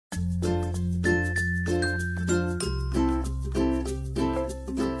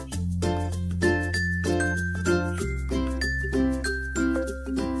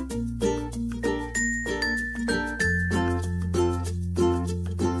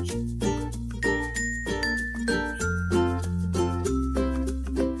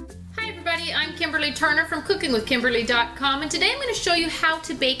Turner from cookingwithkimberly.com, and today I'm going to show you how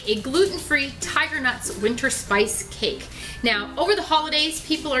to bake a gluten-free Tiger Nuts winter spice cake. Now, over the holidays,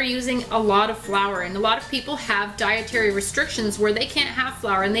 people are using a lot of flour, and a lot of people have dietary restrictions where they can't have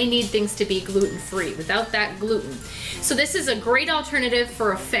flour and they need things to be gluten-free without that gluten. So this is a great alternative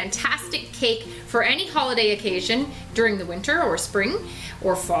for a fantastic cake for any holiday occasion during the winter or spring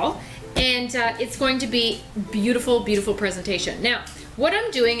or fall, and it's going to be beautiful, beautiful presentation. Now, what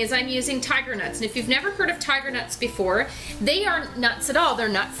I'm doing is I'm using Tiger Nuts, and if you've never heard of Tiger Nuts before, they aren't nuts at all. They're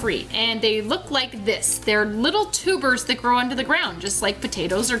nut-free, and they look like this. They're little tubers that grow under the ground, just like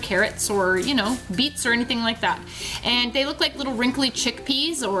potatoes or carrots or, you know, beets or anything like that. And they look like little wrinkly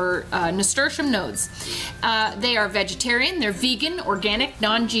chickpeas or nasturtium nodes. They are vegetarian, they're vegan, organic,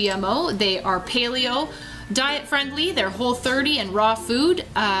 non-GMO, they are paleo, diet-friendly, they're Whole30 and raw food.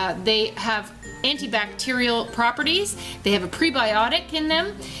 They have antibacterial properties. They have a prebiotic in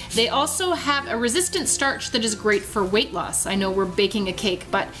them. They also have a resistant starch that is great for weight loss. I know we're baking a cake,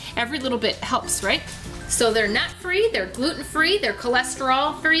 but every little bit helps, right? So they're nut-free, they're gluten-free, they're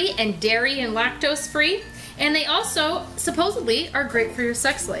cholesterol-free, and dairy and lactose-free. And they also supposedly are great for your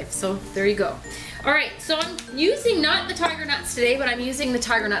sex life. So there you go. All right, so I'm using not the Tiger Nuts today, but I'm using the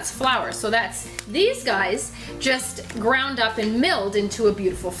Tiger Nuts flour. So that's these guys just ground up and milled into a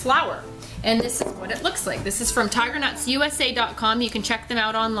beautiful flour. And this is what it looks like. This is from TigerNutsUSA.com. You can check them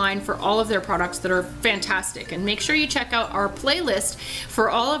out online for all of their products that are fantastic. And make sure you check out our playlist for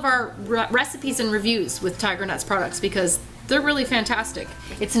all of our recipes and reviews with Tiger Nuts products, because they're really fantastic.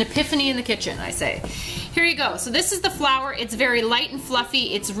 It's an epiphany in the kitchen, I say. Here you go. So this is the flour. It's very light and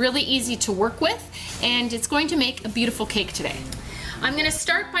fluffy. It's really easy to work with, and it's going to make a beautiful cake today. I'm going to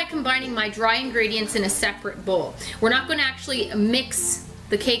start by combining my dry ingredients in a separate bowl. We're not going to actually mix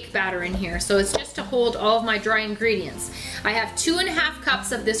the cake batter in here, so it's just to hold all of my dry ingredients. I have 2½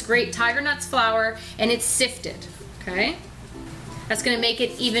 cups of this great Tiger Nuts flour, and it's sifted, okay? That's gonna make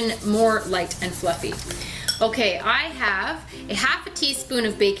it even more light and fluffy. Okay, I have a ½ teaspoon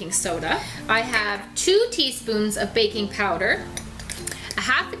of baking soda. I have 2 teaspoons of baking powder, a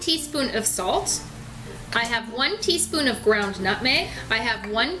 ½ teaspoon of salt. I have 1 teaspoon of ground nutmeg. I have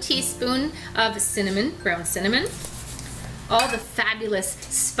 1 teaspoon of cinnamon, ground cinnamon. All the fabulous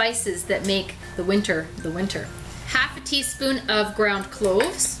spices that make the winter the winter. ½ teaspoon of ground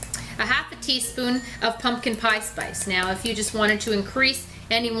cloves, a ½ teaspoon of pumpkin pie spice. Now, if you just wanted to increase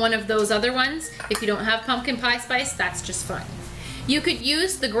any one of those other ones, if you don't have pumpkin pie spice, that's just fine. You could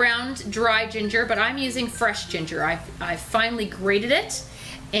use the ground dry ginger, but I'm using fresh ginger. I've finely grated it,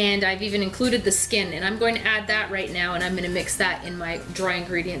 and I've even included the skin, and I'm going to add that right now, and I'm going to mix that in my dry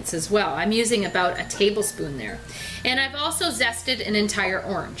ingredients as well. I'm using about a tablespoon there. And I've also zested an entire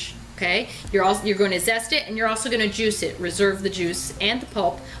orange, okay? You're going to zest it, and you're also going to juice it. Reserve the juice and the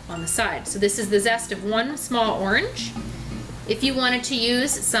pulp on the side. So this is the zest of 1 small orange. If you wanted to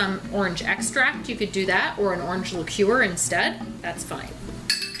use some orange extract, you could do that, or an orange liqueur instead. That's fine.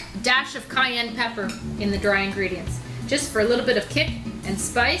 A dash of cayenne pepper in the dry ingredients, just for a little bit of kick and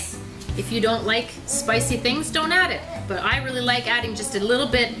spice. If you don't like spicy things, don't add it. But I really like adding just a little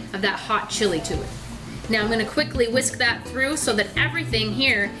bit of that hot chili to it. Now I'm going to quickly whisk that through so that everything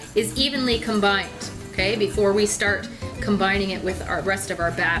here is evenly combined, okay, before we start combining it with our rest of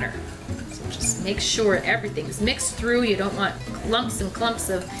our batter. So just make sure everything's mixed through. You don't want lumps and clumps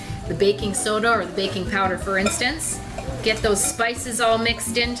of the baking soda or the baking powder, for instance. Get those spices all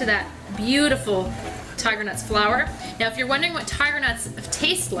mixed into that beautiful Tiger Nuts flour. Now, if you're wondering what Tiger Nuts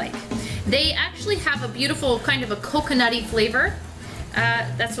taste like, they actually have a beautiful kind of a coconutty flavor.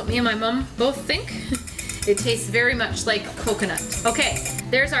 That's what me and my mom both think. It tastes very much like coconut. Okay,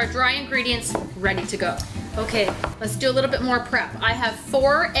 there's our dry ingredients ready to go. Okay, let's do a little bit more prep. I have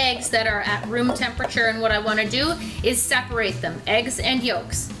 4 eggs that are at room temperature, and what I want to do is separate them, eggs and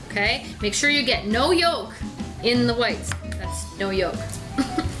yolks, okay? Make sure you get no yolk in the whites. That's no yolk.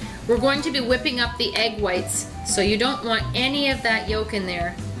 We're going to be whipping up the egg whites, so you don't want any of that yolk in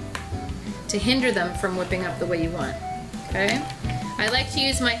there to hinder them from whipping up the way you want, okay? I like to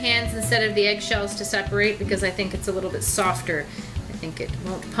use my hands instead of the eggshells to separate because I think it's a little bit softer. I think it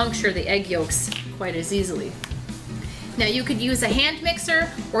won't puncture the egg yolks quite as easily. Now you could use a hand mixer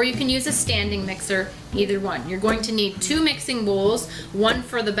or you can use a standing mixer, either one. You're going to need 2 mixing bowls, one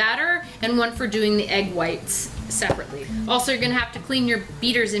for the batter and one for doing the egg whites separately. Also, you're going to have to clean your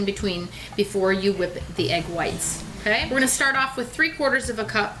beaters in between before you whip the egg whites. Okay, we're going to start off with 3/4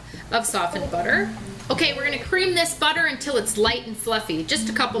 cup of softened butter. Okay, we're going to cream this butter until it's light and fluffy, just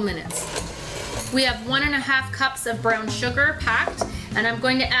a couple minutes. We have 1½ cups of brown sugar packed, and I'm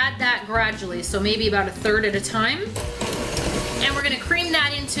going to add that gradually, so maybe about 1/3 at a time. And we're gonna cream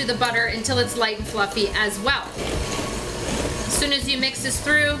that into the butter until it's light and fluffy as well. As soon as you mix this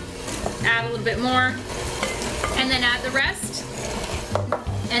through, add a little bit more, and then add the rest.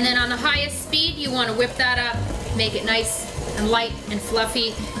 And then on the highest speed, you wanna whip that up, make it nice and light and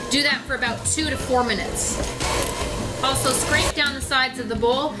fluffy. Do that for about 2 to 4 minutes. Also scrape down the sides of the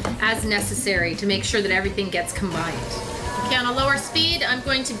bowl as necessary to make sure that everything gets combined. Okay, on a lower speed, I'm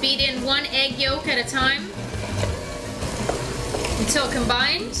going to beat in 1 egg yolk at a time until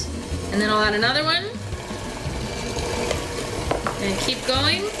combined, and then I'll add another one. And keep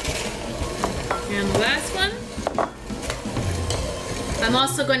going. And the last one. I'm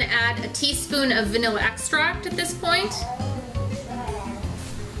also going to add a teaspoon of vanilla extract at this point.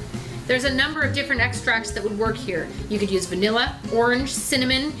 There's a number of different extracts that would work here. You could use vanilla, orange,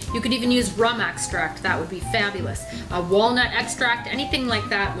 cinnamon. You could even use rum extract. That would be fabulous. A walnut extract, anything like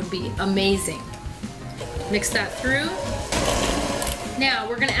that would be amazing. Mix that through. Now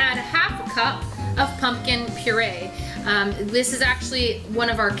we're gonna add a ½ cup of pumpkin puree. This is actually one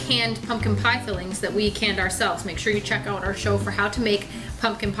of our canned pumpkin pie fillings that we canned ourselves. Make sure you check out our show for how to make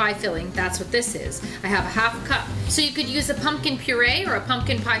pumpkin pie filling. That's what this is. I have a ½ cup. So you could use a pumpkin puree or a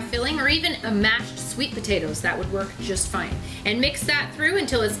pumpkin pie filling or even a mashed sweet potatoes. That would work just fine. And mix that through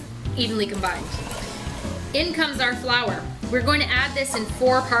until it's evenly combined. In comes our flour. We're going to add this in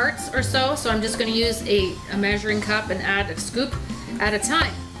 4 parts or so. So I'm just going to use a measuring cup and add a scoop at a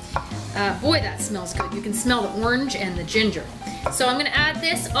time. Boy, that smells good. You can smell the orange and the ginger. So I'm going to add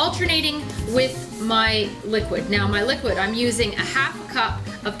this alternating with my liquid. Now my liquid, I'm using a ½ cup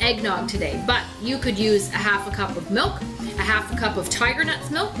of eggnog today, but you could use a ½ cup of milk, a ½ cup of tiger nuts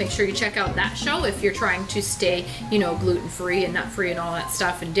milk. Make sure you check out that show if you're trying to stay, you know, gluten-free and nut-free and all that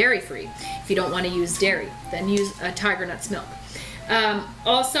stuff, and dairy-free. If you don't want to use dairy, then use a tiger nuts milk.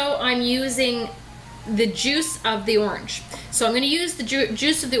 Also, I'm using the juice of the orange. So I'm going to use the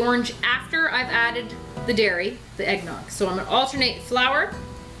juice of the orange after I've added the dairy, the eggnog. So I'm going to alternate flour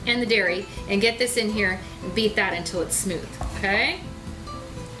and the dairy and get this in here and beat that until it's smooth, okay?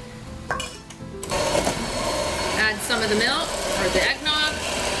 Add some of the milk or the eggnog,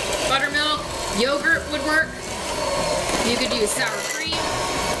 buttermilk, yogurt would work. You could use sour cream.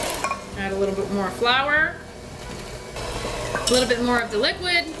 Add a little bit more flour, a little bit more of the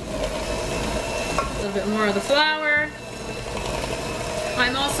liquid, a little bit more of the flour.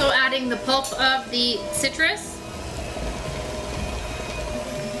 I'm also adding the pulp of the citrus.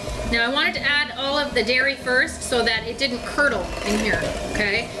 Now I wanted to add all of the dairy first so that it didn't curdle in here,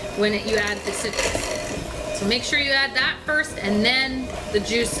 okay, when you add the citrus. So make sure you add that first and then the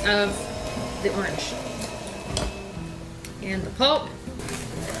juice of the orange. And the pulp.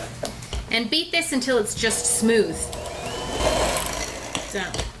 And beat this until it's just smooth.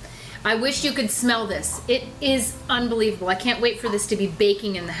 Done. I wish you could smell this. It is unbelievable. I can't wait for this to be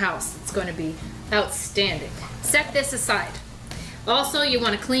baking in the house. It's going to be outstanding. Set this aside. Also, you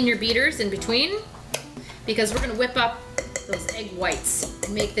want to clean your beaters in between because we're going to whip up those egg whites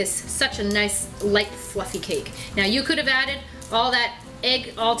and make this such a nice, light, fluffy cake. Now, you could have added all that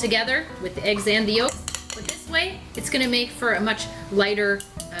egg all together with the eggs and the yolk, but this way, it's going to make for a much lighter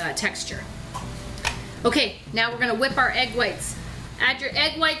texture. Okay, now we're going to whip our egg whites. Add your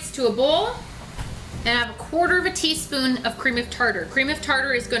egg whites to a bowl and have a ½ teaspoon of cream of tartar. Cream of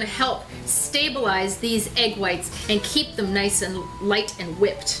tartar is going to help stabilize these egg whites and keep them nice and light and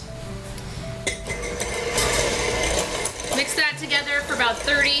whipped. Mix that together for about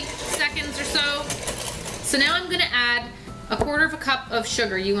 30 seconds or so. So now I'm going to add a ½ cup of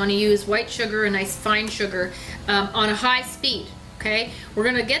sugar. You want to use white sugar, a nice fine sugar, on a high speed. Okay, we're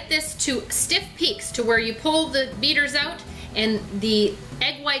going to get this to stiff peaks to where you pull the beaters out and the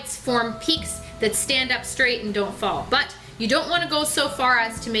egg whites form peaks that stand up straight and don't fall. But you don't want to go so far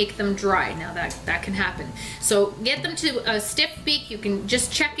as to make them dry. Now that can happen. So get them to a stiff peak. You can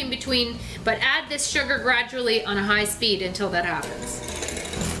just check in between, but add this sugar gradually on a high speed until that happens.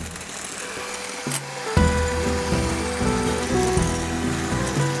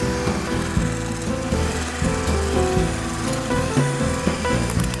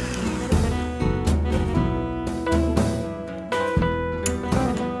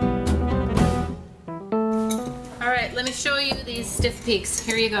 Let me show you these stiff peaks.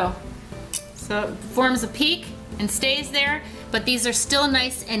 Here you go. So it forms a peak and stays there, but these are still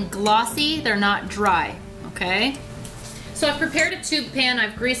nice and glossy. They're not dry, okay? So I've prepared a tube pan.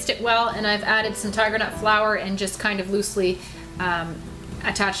 I've greased it well, and I've added some tiger nut flour and just kind of loosely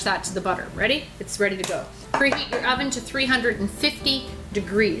attached that to the butter. Ready? It's ready to go. Preheat your oven to 350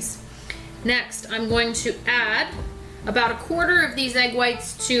 degrees. Next, I'm going to add about ¼ of these egg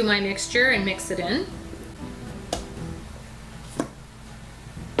whites to my mixture and mix it in.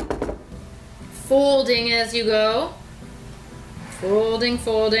 folding as you go. Folding,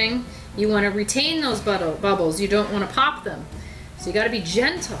 folding. You want to retain those bubbles. You don't want to pop them. So you got to be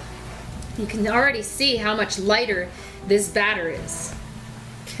gentle. You can already see how much lighter this batter is.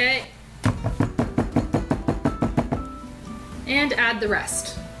 Okay. And add the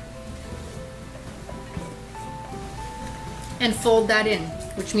rest. And fold that in,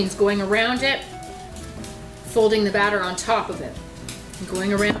 which means going around it, folding the batter on top of it, and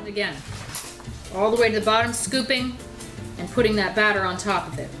going around again. All the way to the bottom, scooping, and putting that batter on top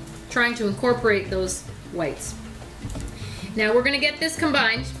of it. Trying to incorporate those whites. Now we're gonna get this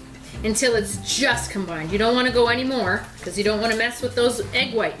combined until it's just combined. You don't wanna go any more, because you don't wanna mess with those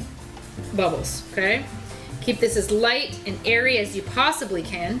egg white bubbles, okay? Keep this as light and airy as you possibly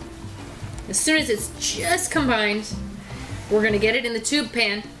can. As soon as it's just combined, we're gonna get it in the tube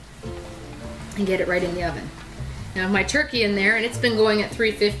pan and get it right in the oven. Now I have my turkey in there and it's been going at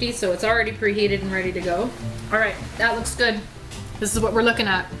 350, so it's already preheated and ready to go. All right, that looks good. This is what we're looking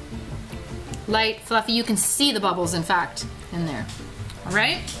at. Light, fluffy, you can see the bubbles in fact in there. All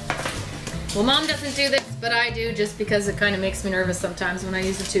right? Well, Mom doesn't do this, but I do just because it kind of makes me nervous sometimes when I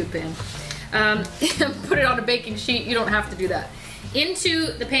use a tube pan. Put it on a baking sheet, you don't have to do that.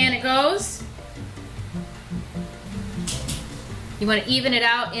 Into the pan it goes. You want to even it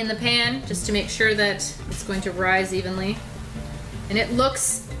out in the pan just to make sure that it's going to rise evenly. And it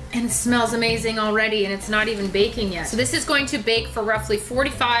looks and it smells amazing already, and it's not even baking yet. So this is going to bake for roughly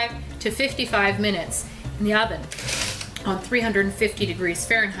 45 to 55 minutes in the oven on 350 degrees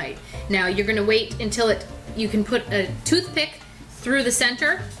Fahrenheit. Now you're going to wait until you can put a toothpick through the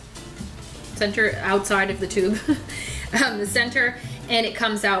center outside of the tube, the center, and it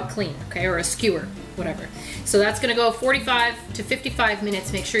comes out clean, okay, or a skewer, whatever. So that's gonna go 45 to 55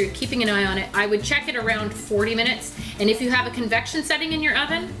 minutes. Make sure you're keeping an eye on it. I would check it around 40 minutes, and if you have a convection setting in your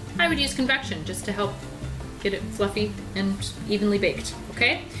oven, I would use convection just to help get it fluffy and evenly baked,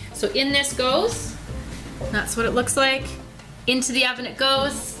 okay? So in this goes, that's what it looks like. Into the oven it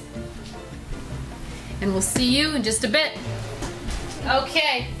goes, and we'll see you in just a bit.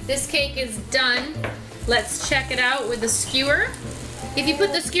 Okay, this cake is done. Let's check it out with the skewer. If you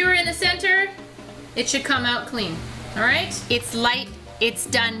put the skewer in the center, it should come out clean, all right? It's light, it's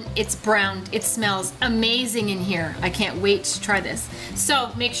done, it's browned, it smells amazing in here. I can't wait to try this.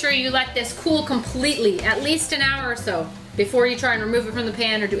 So make sure you let this cool completely, at least an hour or so, before you try and remove it from the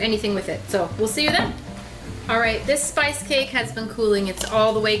pan or do anything with it. So we'll see you then. All right, this spice cake has been cooling. It's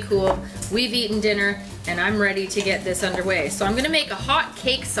all the way cool. We've eaten dinner, and I'm ready to get this underway. So I'm gonna make a hot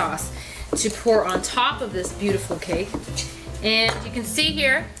cake sauce to pour on top of this beautiful cake. And you can see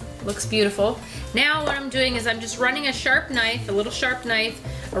here, looks beautiful. Now what I'm doing is I'm just running a sharp knife, a little sharp knife,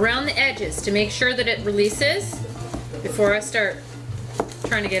 around the edges to make sure that it releases before I start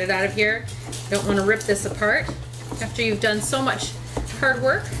trying to get it out of here. Don't want to rip this apart after you've done so much hard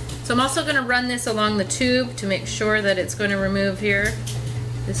work. So I'm also going to run this along the tube to make sure that it's going to remove here.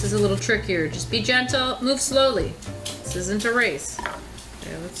 This is a little trickier. Just be gentle, move slowly. This isn't a race.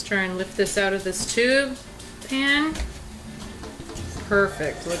 Okay, let's try and lift this out of this tube pan.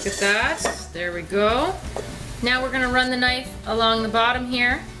 Perfect, look at that. There we go. Now we're gonna run the knife along the bottom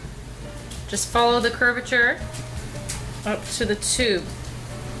here. Just follow the curvature up to the tube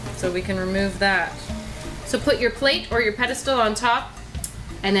so we can remove that. So put your plate or your pedestal on top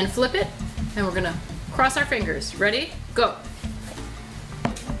and then flip it, and we're gonna cross our fingers. Ready? Go.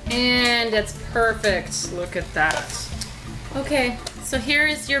 And that's perfect, look at that. Okay, so here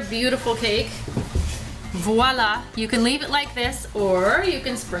is your beautiful cake. Voila, you can leave it like this, or you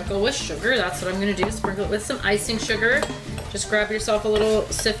can sprinkle with sugar. That's what I'm gonna do, sprinkle it with some icing sugar. Just grab yourself a little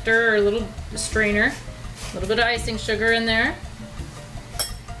sifter or a little strainer, a little bit of icing sugar in there,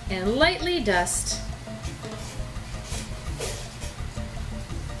 and lightly dust.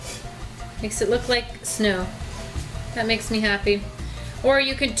 Makes it look like snow. That makes me happy. Or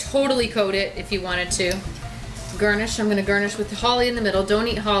you can totally coat it if you wanted to. Garnish, I'm gonna garnish with holly in the middle. Don't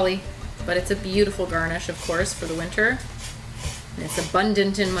eat holly. But it's a beautiful garnish, of course, for the winter. And it's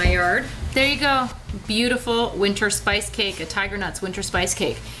abundant in my yard. There you go. Beautiful winter spice cake, a Tiger Nuts winter spice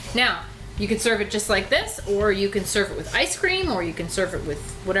cake. Now, you can serve it just like this, or you can serve it with ice cream, or you can serve it with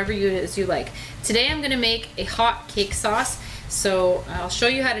whatever it is you like. Today I'm gonna make a hot cake sauce, so I'll show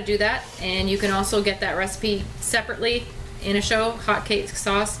you how to do that, and you can also get that recipe separately in a show, hot cake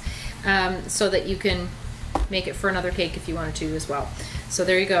sauce, so that you can make it for another cake if you wanted to as well. So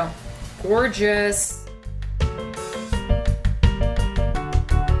there you go. Gorgeous.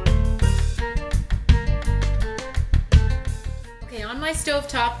 Okay, on my stove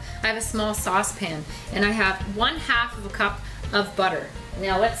top, I have a small saucepan, and I have 1/2 of a cup of butter.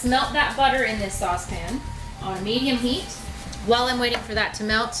 Now let's melt that butter in this saucepan on a medium heat. While I'm waiting for that to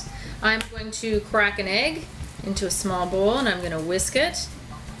melt, I'm going to crack an egg into a small bowl, and I'm going to whisk it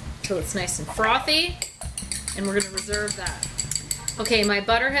until it's nice and frothy, and we're going to reserve that. Okay, my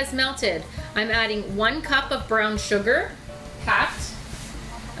butter has melted. I'm adding 1 cup of brown sugar, packed,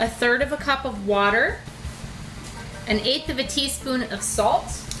 1/3 of a cup of water, 1/8 of a teaspoon of salt,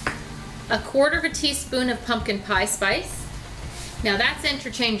 1/4 of a teaspoon of pumpkin pie spice. Now that's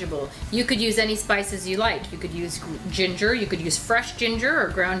interchangeable. You could use any spices you like. You could use ginger, you could use fresh ginger or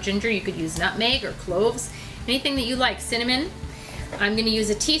ground ginger, you could use nutmeg or cloves, anything that you like, cinnamon. I'm gonna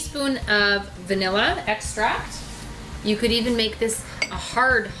use a teaspoon of vanilla extract. You could even make this a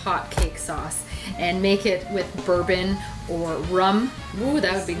hard hot cake sauce and make it with bourbon or rum. Ooh,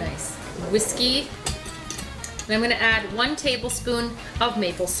 that would be nice. Whiskey. And I'm gonna add 1 tablespoon of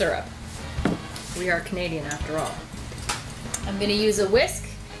maple syrup. We are Canadian after all. I'm gonna use a whisk,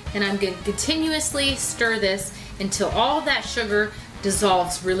 and I'm gonna continuously stir this until all of that sugar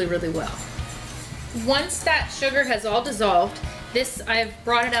dissolves really, really well. Once that sugar has all dissolved, I've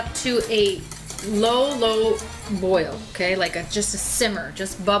brought it up to a low boil, okay? Like just a simmer,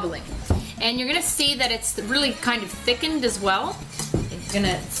 just bubbling. And you're gonna see that it's really kind of thickened as well. You're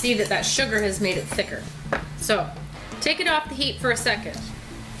gonna see that that sugar has made it thicker. So, take it off the heat for a second.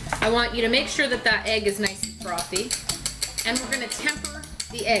 I want you to make sure that that egg is nice and frothy. And we're gonna temper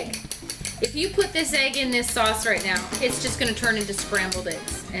the egg. If you put this egg in this sauce right now, it's just gonna turn into scrambled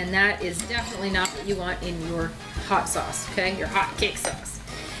eggs. And that is definitely not what you want in your hot sauce, okay? Your hot cake sauce.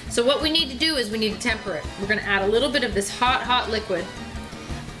 So what we need to do is we need to temper it. We're gonna add a little bit of this hot liquid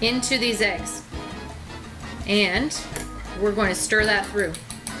into these eggs. And we're going to stir that through,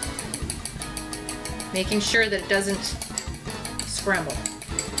 making sure that it doesn't scramble.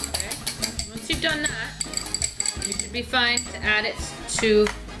 Okay? Once you've done that, you should be fine to add it to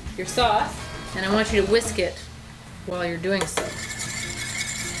your sauce, and I want you to whisk it while you're doing so.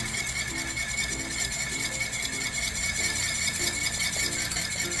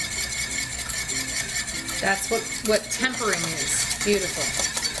 That's what tempering is. Beautiful.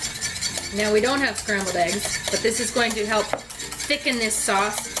 Now we don't have scrambled eggs, but this is going to help thicken this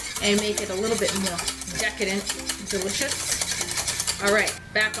sauce and make it a little bit more decadent, delicious. All right,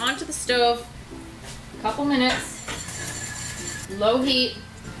 back onto the stove. Couple minutes, low heat.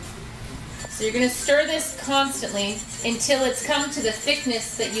 So you're gonna stir this constantly until it's come to the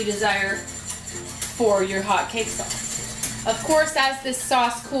thickness that you desire for your hot cake sauce. Of course, as this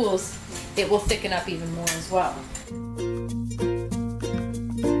sauce cools, it will thicken up even more as well.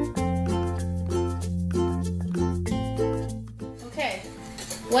 Okay,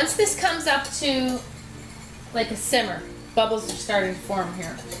 once this comes up to like a simmer, bubbles are starting to form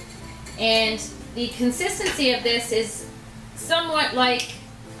here. And the consistency of this is somewhat like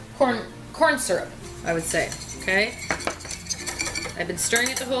corn syrup, I would say, okay? I've been stirring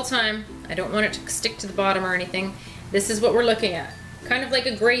it the whole time. I don't want it to stick to the bottom or anything. This is what we're looking at. Kind of like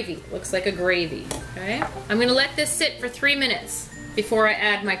a gravy, looks like a gravy, okay? I'm gonna let this sit for 3 minutes before I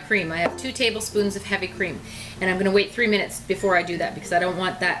add my cream. I have 2 tablespoons of heavy cream, and I'm gonna wait 3 minutes before I do that because I don't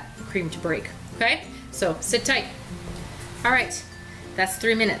want that cream to break, okay? So sit tight. All right. That's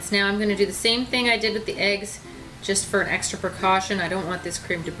 3 minutes. Now I'm going to do the same thing I did with the eggs, just for an extra precaution. I don't want this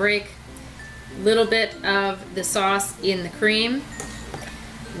cream to break. A little bit of the sauce in the cream.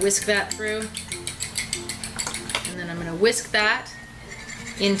 Whisk that through. And then I'm going to whisk that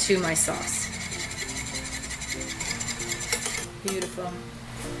into my sauce. Beautiful.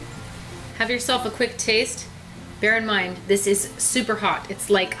 Have yourself a quick taste. Bear in mind, this is super hot. It's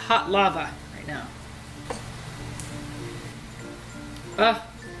like hot lava right now.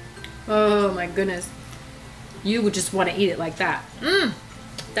 Oh my goodness. You would just want to eat it like that.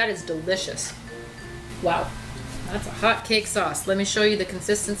 That is delicious. Wow. That's a hot cake sauce. Let me show you the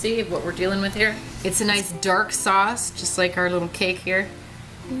consistency of what we're dealing with here. It's a nice dark sauce, just like our little cake here.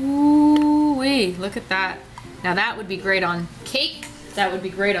 Ooh-wee, look at that. Now that would be great on cake. That would be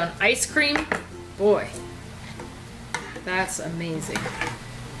great on ice cream. Boy, that's amazing.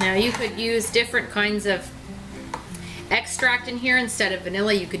 Now you could use different kinds of extract in here instead of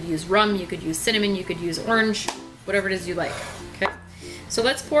vanilla. You could use rum, you could use cinnamon, you could use orange, whatever it is you like. Okay, so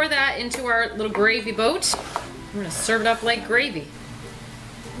let's pour that into our little gravy boat. I'm gonna serve it up like gravy.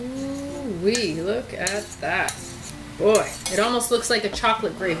 Ooh-wee, look at that. Boy, it almost looks like a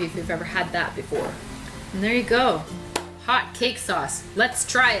chocolate gravy if you've ever had that before. And there you go. Hot cake sauce. Let's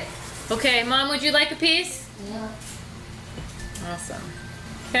try it. Okay, Mom, would you like a piece? Yeah. Awesome.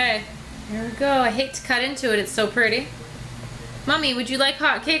 Okay, here we go. I hate to cut into it, it's so pretty. Mommy, would you like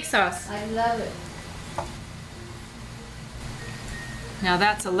hot cake sauce? I love it. Now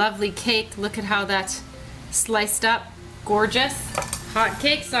that's a lovely cake. Look at how that's sliced up. Gorgeous. Hot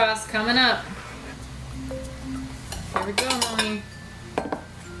cake sauce coming up. Here we go, Mommy.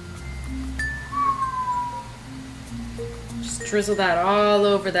 Just drizzle that all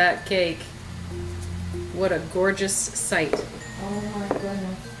over that cake. What a gorgeous sight. Oh my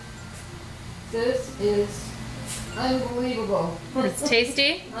goodness. This is unbelievable. It's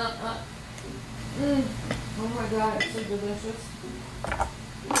tasty? Oh my God, it's so delicious.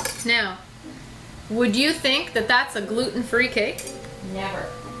 Now, would you think that that's a gluten-free cake? Never.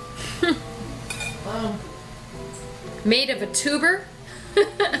 Made of a tuber?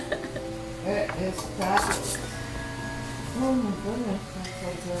 It is fabulous. Oh my goodness,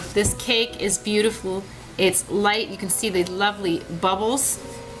 that's so good. This cake is beautiful. It's light. You can see the lovely bubbles.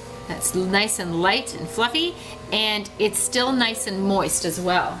 That's nice and light and fluffy, and it's still nice and moist as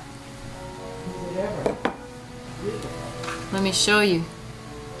well. Whatever. Let me show you.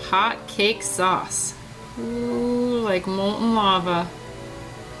 Hot cake sauce. Ooh, like molten lava.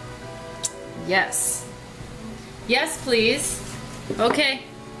 Yes. Yes, please. Okay.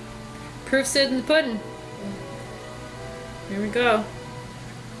 Proof's in the pudding. Here we go.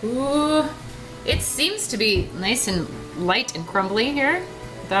 Ooh. It seems to be nice and light and crumbly here.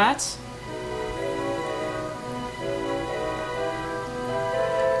 That. It's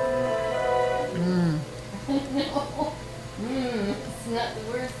not the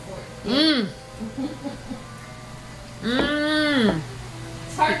word for it.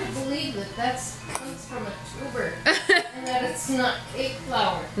 It's hard to believe that that comes from a tuber and that it's not cake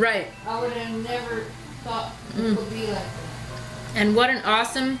flour. Right. I would have never thought it would be like that. And what an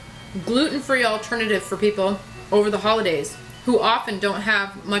awesome gluten-free alternative for people over the holidays who often don't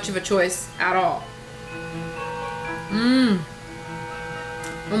have much of a choice at all.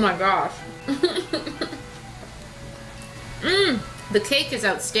 Oh my gosh. The cake is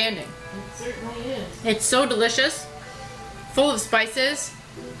outstanding. It certainly is. It's so delicious, full of spices.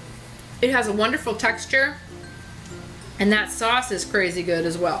 It has a wonderful texture, and that sauce is crazy good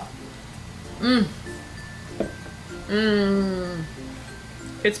as well.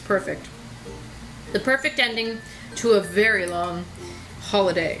 It's perfect. The perfect ending to a very long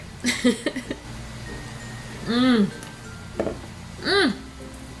holiday.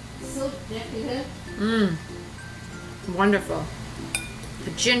 So decadent. Wonderful.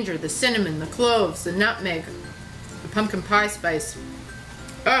 The ginger, the cinnamon, the cloves, the nutmeg, the pumpkin pie spice.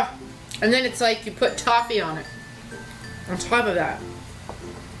 Ah, and then it's like you put toffee on it. On top of that.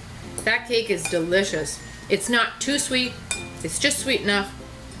 That cake is delicious. It's not too sweet. It's just sweet enough.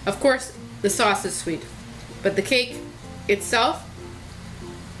 Of course, the sauce is sweet. But the cake itself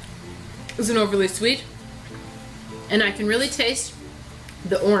isn't overly sweet. And I can really taste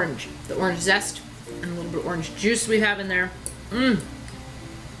the orange zest, and a little bit of orange juice we have in there.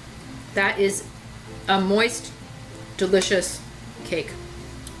 That is a moist, delicious cake.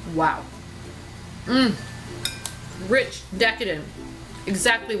 Wow. Rich, decadent.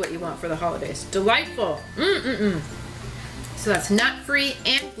 Exactly what you want for the holidays. Delightful. So that's nut-free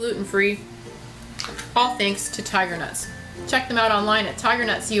and gluten-free. All thanks to Tiger Nuts. Check them out online at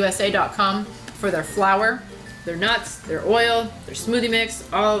tigernutsusa.com for their flour, their nuts, their oil, their smoothie mix,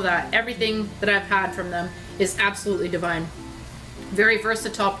 all of that. Everything that I've had from them is absolutely divine. Very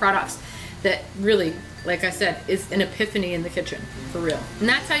versatile products that really, like I said, is an epiphany in the kitchen, for real. And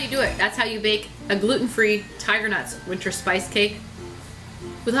that's how you do it. That's how you bake a gluten-free Tiger Nuts winter spice cake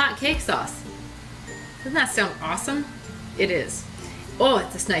with hot cake sauce. Doesn't that sound awesome? It is. Oh,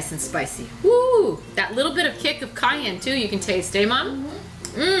 it's just nice and spicy. Woo! That little bit of kick of cayenne too you can taste, eh, Mom?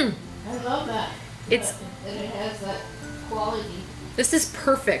 I love that. It's that it has that quality. This is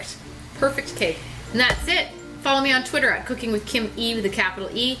perfect. Perfect cake. And that's it. Follow me on Twitter at Cooking with Kim E with a capital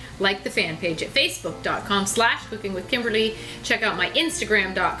E. Like the fan page at facebook.com/cookingwithkimberly. Check out my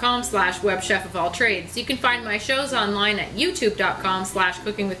instagram.com/webchefofalltrades. You can find my shows online at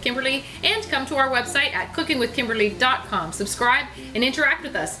youtube.com/cookingwithkimberly and come to our website at cookingwithkimberly.com. Subscribe and interact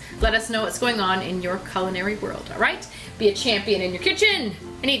with us. Let us know what's going on in your culinary world, all right? Be a champion in your kitchen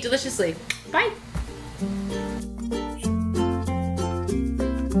and eat deliciously. Bye.